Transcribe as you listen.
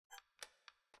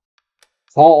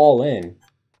Call all in.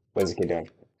 What's this kid doing?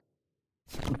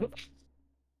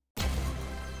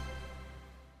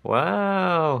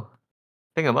 Wow.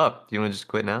 I think I'm up. Do you want to just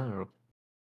quit now?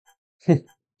 Or...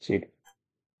 Shoot.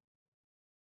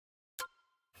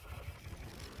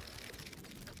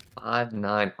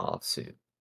 5-9 offsuit.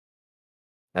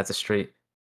 That's a straight.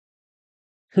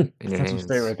 In your That's some hands.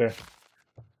 straight right there.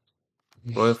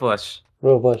 Royal flush.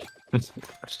 Royal flush.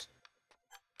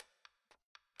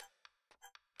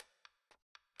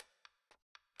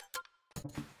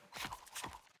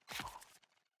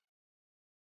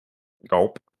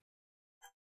 Gulp.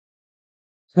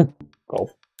 Gulp.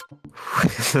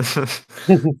 That's That's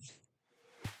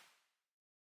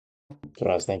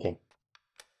what I was thinking.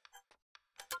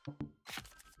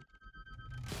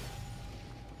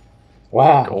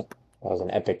 Wow. Gulp. That was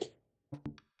an epic.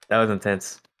 That was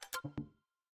intense.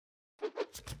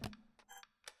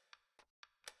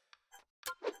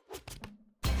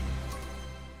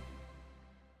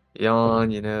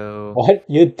 Yawn, you know. What?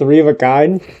 You had 3 of a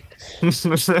kind?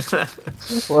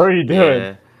 What are you doing?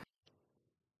 Yeah.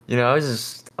 You know, I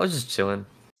was just chilling.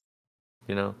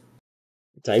 You know.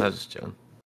 I Type. was just chilling.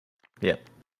 Yep.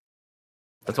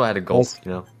 That's why I had a gulp,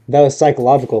 you know. That was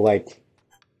psychological, like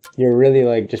you're really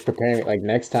like just preparing like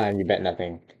next time you bet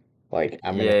nothing. Like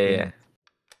I'm gonna Yeah.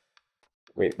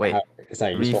 wait, how Wait. it's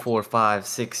not 3, useful. 4, 5,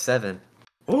 6, 7.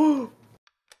 Oh,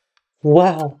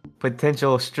 Wow.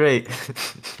 potential straight.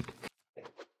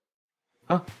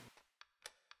 Huh?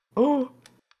 Oh,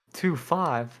 2,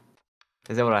 5.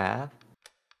 Is that what I have?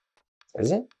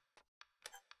 Is it?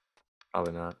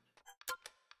 Probably not.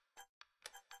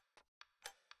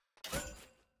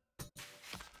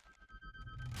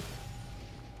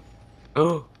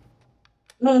 Oh,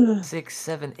 6,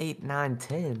 7, 8, 9,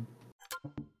 10.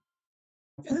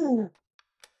 You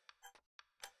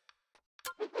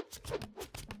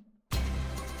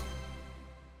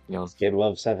know This kid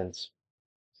loves sevens.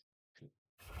 This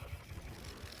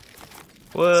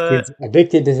what? kid's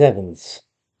addicted to sevens.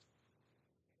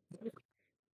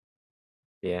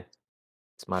 Yeah,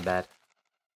 it's my bad.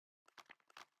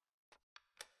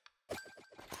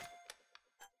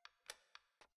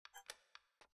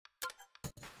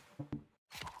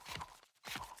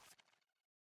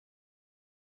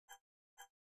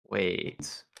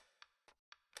 Wait.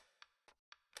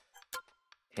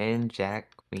 10,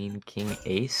 Jack, Queen, King,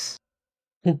 Ace.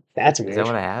 That's Is that weird.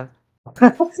 what I have?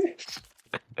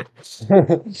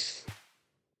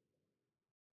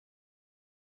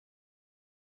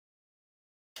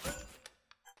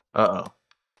 Uh-oh.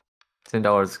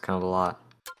 $10 is kind of a lot.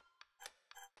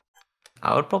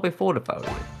 I would probably fold if I were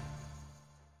you.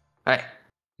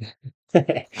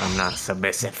 Hey, I'm not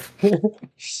submissive.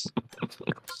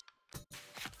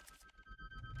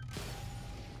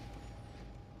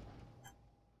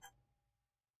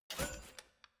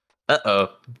 Uh-oh.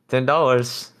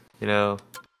 $10. You know,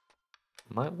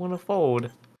 might want to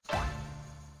fold.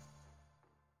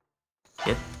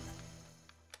 Yep.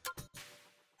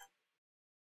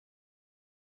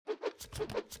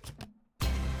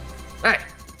 Hey!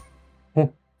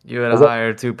 You had a Was it?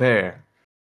 higher 2 pair.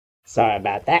 Sorry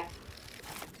about that.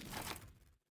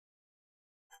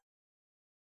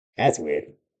 That's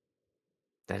weird.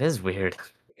 That is weird.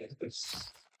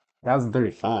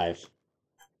 1035.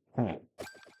 Huh.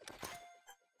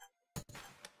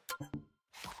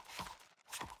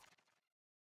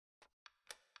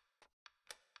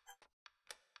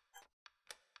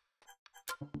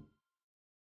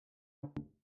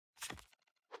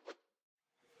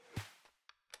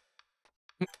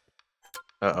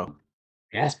 Uh-oh.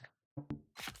 Yes.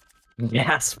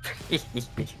 Yes.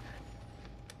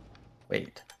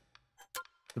 Wait.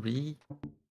 3,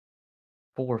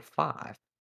 4, 5,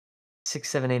 6,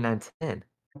 7, 8, 9, 10.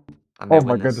 I may Oh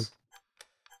my win goodness.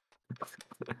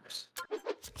 this.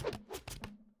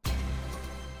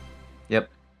 Yep.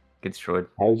 Get destroyed.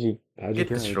 How'd you Get do it like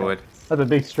that? destroyed. That's a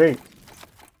big straight.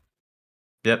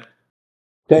 Yep.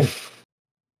 Dang.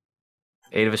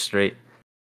 8 of a straight,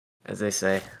 as they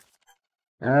say.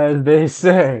 As they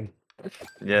say.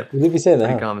 Yep. You did say that,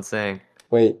 Pretty huh? common saying.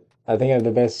 Wait, I think I have the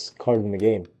best card in the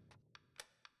game.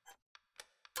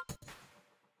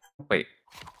 Wait.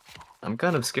 I'm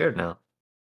kind of scared now.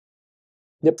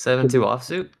 Yep. 7-2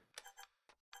 offsuit?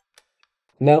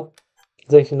 No,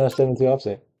 it's actually not 7-2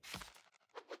 offset.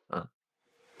 Huh.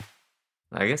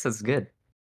 I guess that's good.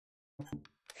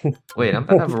 Wait, I'm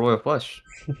about to have a royal flush.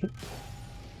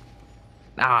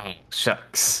 Ah,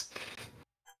 shucks.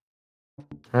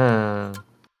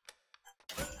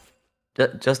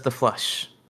 Just the flush.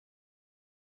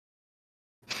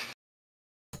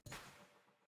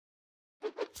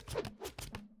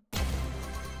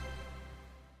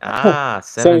 Ah,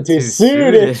 72 7-2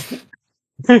 suited.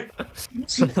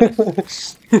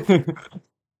 suited.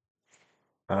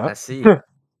 Huh? I see. A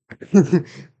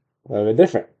little bit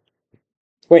different.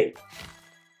 Wait,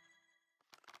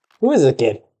 who is this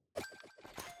kid?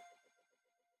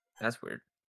 That's weird.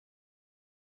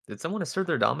 Did someone assert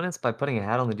their dominance by putting a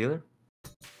hat on the dealer?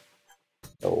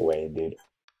 No way, dude. Is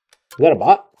that a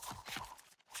bot?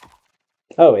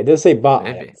 Oh, it does say bot on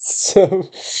it. Maybe. So,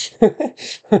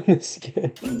 on this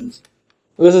kid.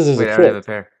 This is just Wait, a I already have a trick.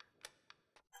 pair.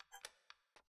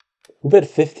 Who bet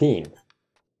 15?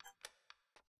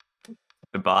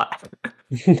 The bot.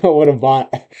 No, what a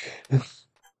bot.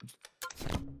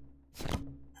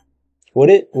 Would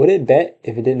it bet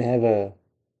if it didn't have a...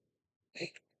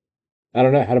 I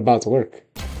don't know how do bots work.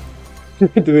 Do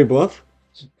they bluff?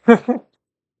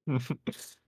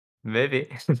 Maybe.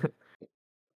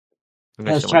 I'm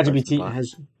gonna Has show my cards to the ChatGPT bot.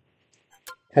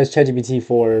 has ChatGPT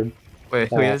for Wait,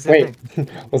 we have the wait. same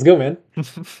Let's go, man.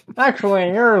 thing. Actually,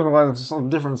 yours was some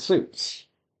different suits.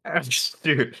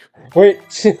 Dude. Wait,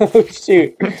 oh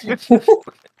shoot. We've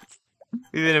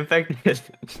been infected.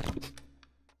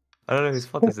 I don't know whose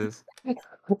fault this is.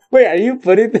 Wait, are you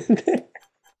putting it there?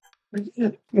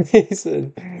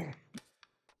 Mason.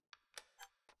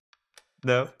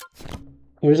 No.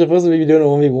 We're supposed to be doing a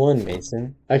 1v1,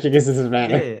 Mason. Actually, I guess this doesn't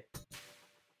matter. Yeah.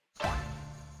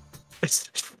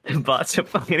 The bots are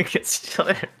fighting against each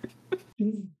other.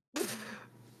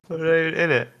 What are you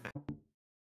in it?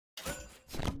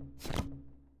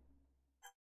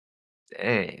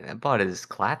 Dang, that bot is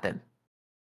clapping.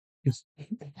 They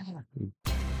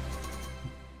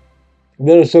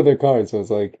don't show their cards, so it's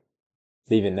like,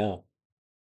 they even know.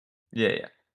 Yeah, yeah.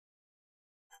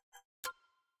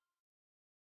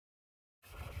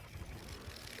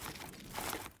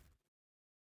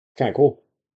 Kind of cool.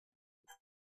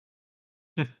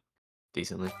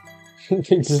 Decently.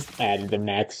 Just added the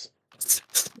max.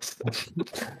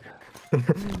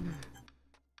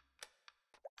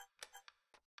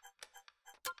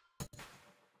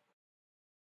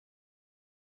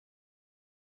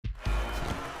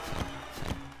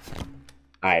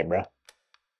 Alright, bro.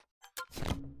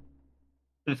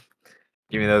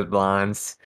 Give me those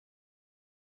blinds.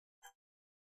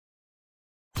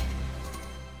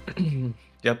 Yep.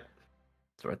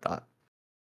 That's what I thought.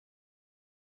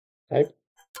 Type.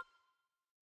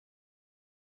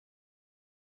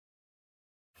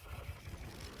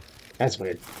 That's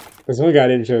weird. This one guy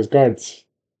didn't show his cards.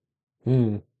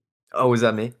 Hmm. Oh, was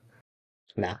that me?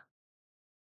 Nah.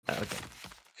 Oh,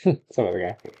 okay. Some other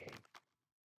guy.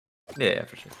 Yeah, yeah,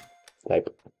 for sure. Type.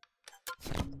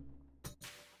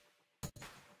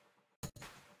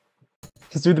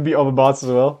 Just do to beat all the bots as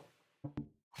well.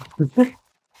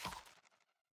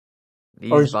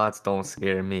 These bots don't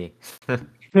scare me.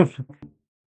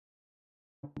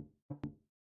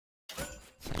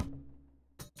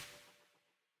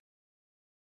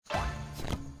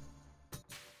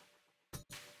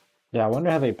 Yeah, I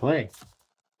wonder how they play.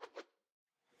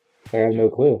 I have no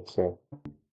clue, so.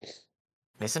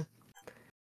 Mason?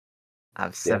 I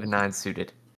have Yeah. 7-9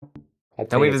 suited. I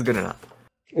Tell me if think it's good or not.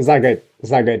 it's not good.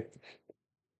 It's not good.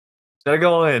 Should I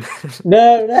go in?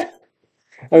 No, no.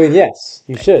 I mean, yes,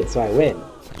 you should, so I win.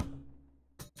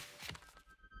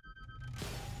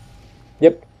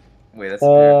 Yep. Wait, that's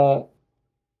fair.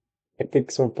 I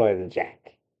think someone played the jack.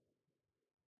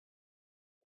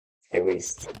 At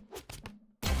least.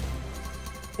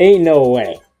 Ain't no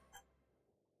way.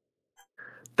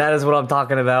 That is what I'm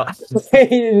talking about.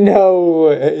 Ain't no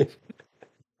way.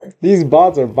 These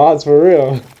bots are bots for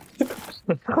real.